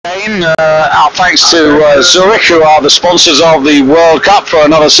again. Our thanks to Zurich, who are the sponsors of the World Cup for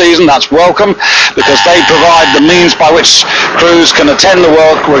another season. That's welcome, because they provide the means by which crews can attend the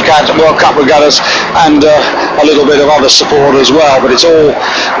World Cup regattas, and a little bit of other support as well. But it's all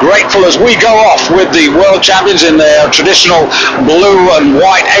grateful as we go off with the world champions in their traditional blue and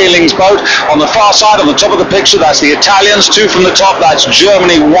white Ailings boat. On the far side, on the top of the picture, that's the Italians, 2 from the top. That's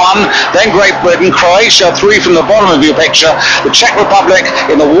Germany, 1. Then Great Britain, Croatia, 3 from the bottom of your picture. The Czech Republic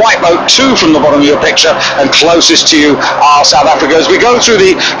in the white boat, 2 from the bottom of your picture, and closest to you are South Africa. As we go through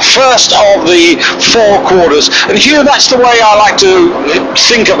the first of the 4 quarters, and Hugh, that's the way I like to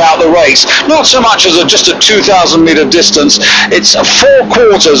think about the race. Not so much as just a 2,000 metre distance. It's 4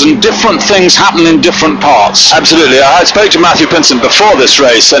 quarters, and different things happen in different parts. Absolutely. I spoke to Matthew Pinsent before this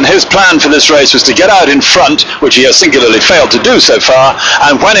race, and his plan for this race was to get out in front, which he has singularly failed to do so far,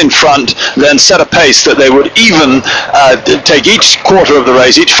 and when in front, then set a pace that they would even take each quarter of the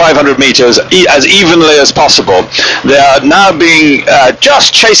race, each 500 metres, as evenly as possible. They are now being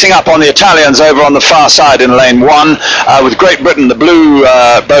just chasing up on the Italians over on the far side in lane 1, with Great Britain, the blue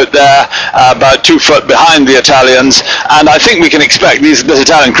boat there, about 2 foot behind the Italians, and I think we can expect, this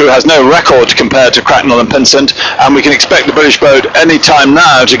Italian crew has no record compared to Cracknell and Pinsent, and we can expect the British boat any time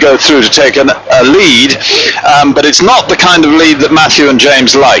now to go through to take a lead, but it's not the kind of lead that Matthew and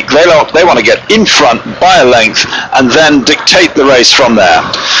James like. They want to get in front by a length and then dictate the race from there.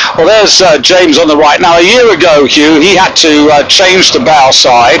 Well, there's James on the right. Now, a year ago, Hugh, he had to change the bow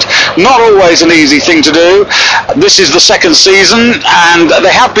side. Not always an easy thing to do. This is the second season, and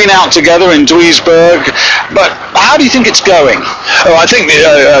they have been out together in Duisburg, but how do you think it's going? Oh, I think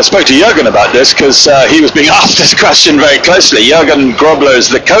I spoke to Jürgen about this, because he was being asked this question very closely. Jürgen Grobler is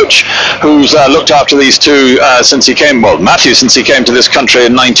the coach who's looked after these two since he came, well, Matthew since he came to this country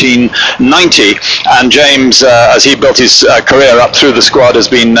in 1990, and James, as he built his career up through the squad, has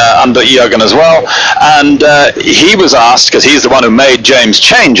been under Jürgen as well. And he was asked, because he's the one who made James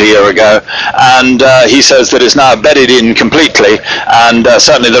change a year ago, and he says that it's now bedded in completely, and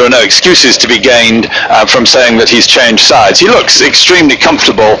certainly there are no excuses to be gained from saying that he's changed sides. He looks extremely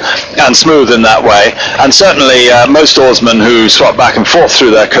comfortable and smooth in that way, and certainly most oarsmen who swap back and forth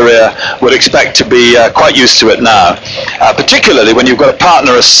through their career would expect to be quite used to it now, particularly when you've got a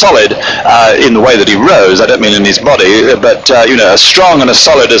partner as solid in the way that he rows. I don't mean in his body, but as strong and as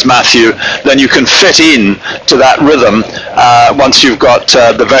solid as Matthew, then you can fit in to that rhythm once you've got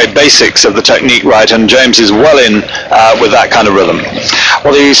the very basics of the technique right, and James is well in with that kind of rhythm.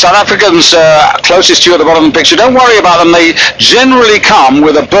 Well, the South Africans closest to you at the bottom of the picture, don't worry about them. They generally come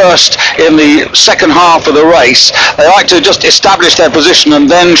with a burst in the second half of the race. They like to just establish their position and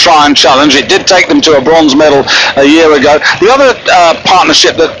then try and challenge. It did take them to a bronze medal a year ago. The other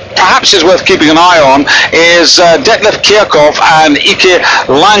partnership that perhaps is worth keeping an eye on is Detlef Kirchhoff and Ike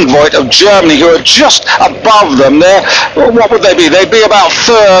Langvoigt of Germany, who are just above them. What would they be? They'd be about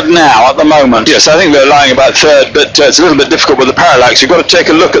third now at the moment. Yes, I think they're lying about third, but it's a little bit difficult with the parallax. You've got to take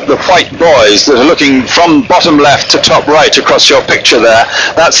a look at the white boys that are looking from bottom left to top right across your picture there.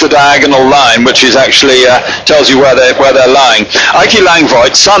 That's the diagonal line, which is actually tells you where they're lying. Ike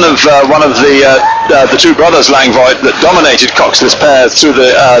Langvoigt, son of one of the two brothers Langvoigt that dominated coxless pairs through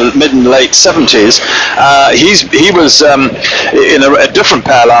the mid and late 70s. He was in a different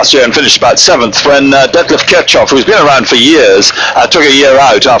pair last year and finished about 7th when Detlef Kirchhoff, who's been around for years, took a year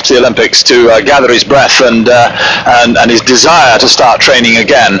out after the Olympics to gather his breath and his desire to start training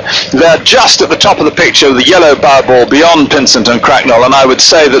again. They're just at the top of the picture, the yellow bow ball beyond Pinsent and Cracknell, and I would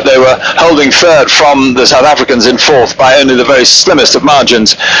say that they were holding third from the South Africans in 4th by only the very slimmest of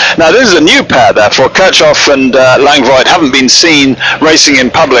margins. Now, this is a new pair, therefore. Kirchhoff and Langvoigt haven't been seen racing in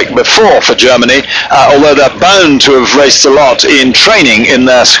public before for Germany, although they're bound to have raced a lot in training in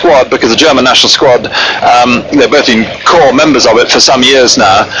their squad, because the German national squad, they're both in core members of it for some years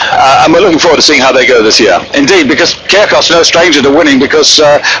now, and we're looking forward to seeing how they go this year. Indeed, because Kirchhoff's no stranger to winning, because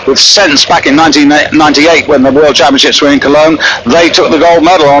with Sens back in 1998 when the World Championships were in Cologne, they took the gold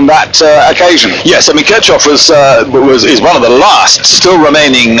medal on that occasion. Yes, I mean, Kirchhoff is one of the last still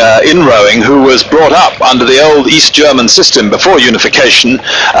remaining in rowing who was brought up under the old East German system before unification.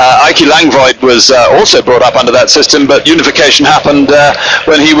 Ike Langvoigt was also brought up under that system, but unification happened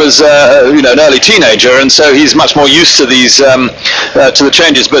when he was an early teenager, and so he's much more used to these to the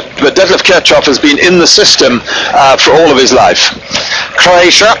changes. But Detlef Kirchhoff has been in the system for all of his life.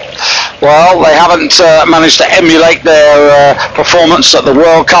 Croatia, well, they haven't managed to emulate their performance at the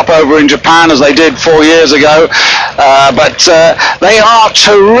World Cup over in Japan as they did 4 years ago, but they are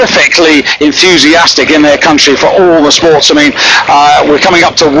terrifically enthusiastic in their country for all the sports. I mean, we're coming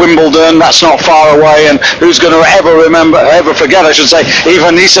up to Wimbledon, that's not far away, and who's going to ever forget, I should say,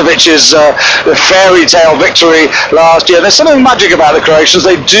 Ivan Nisevic's fairy tale victory last year. There's something magic about the Croatians.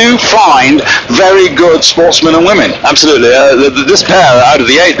 They do find very good sportsmen and women. Absolutely. This pair, out of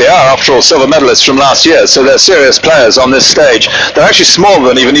the 8, they are, after all, silver medalists from last year, so they're serious players on this stage. They're actually smaller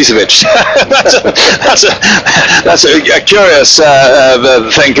than Ivan Nisevic. that's a curious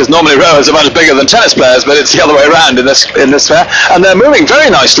thing, because normally rowers are much bigger than tennis players, but it's the other way around in this pair. And they're moving very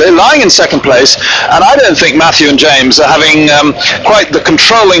nicely, lying in second place, and I don't think Matthew and James are having quite the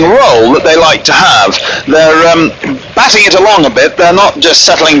controlling role that they like to have. They're batting it along a bit. They're not just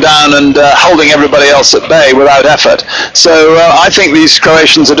settling down and holding everybody else at bay without effort. So I think these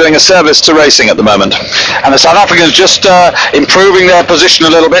Croatians are doing a service to racing at the moment. And the South Africans just improving their position a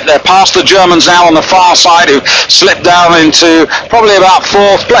little bit. They're past the Germans now on the far side, who slipped down into probably about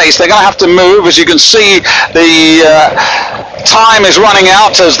 4th place. They're going to have to move. As you can see, the time is running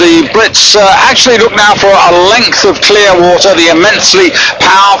out as the Brits actually look now for a length of clear water. The immensely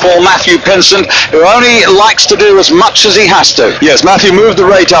powerful Matthew Pinsent, who only likes to do as much as he has to. Yes, Matthew moved the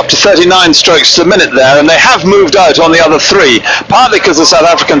rate up to 39 strokes a minute there, and they have moved out on the other 3, partly because the South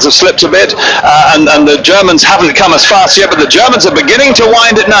Africans have slipped a bit, and the Germans haven't come as fast yet, but the Germans are beginning to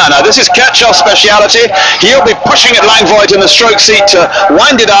wind it now. Now, this is Kirchhoff's speciality. He'll be pushing at Langvoigt in the stroke seat to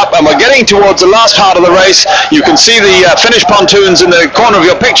wind it up, and we're getting towards the last part of the race. You can see the finish pontoons in the corner of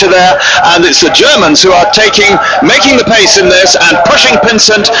your picture there, and it's the Germans who are making the pace in this and pushing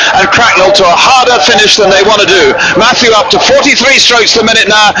Pinsent and Cracknell to a harder finish than they want to do. Matthew up to 43 strokes a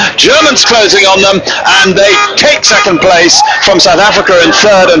minute now. Germans closing on them, and they take second place from South Africa in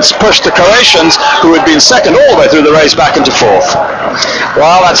 3rd and push the Croatians, who had been 2nd all the way through the race, back into 4th.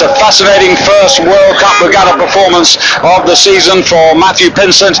 Well, that's a fascinating first World Cup regatta performance of the season for Matthew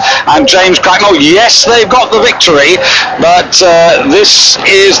Pinsent and James Cracknell. Yes, they've got the victory, but this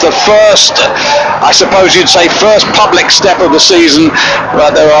is the first, I suppose you'd say, first public step of the season,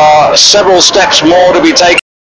 but there are several steps more to be taken.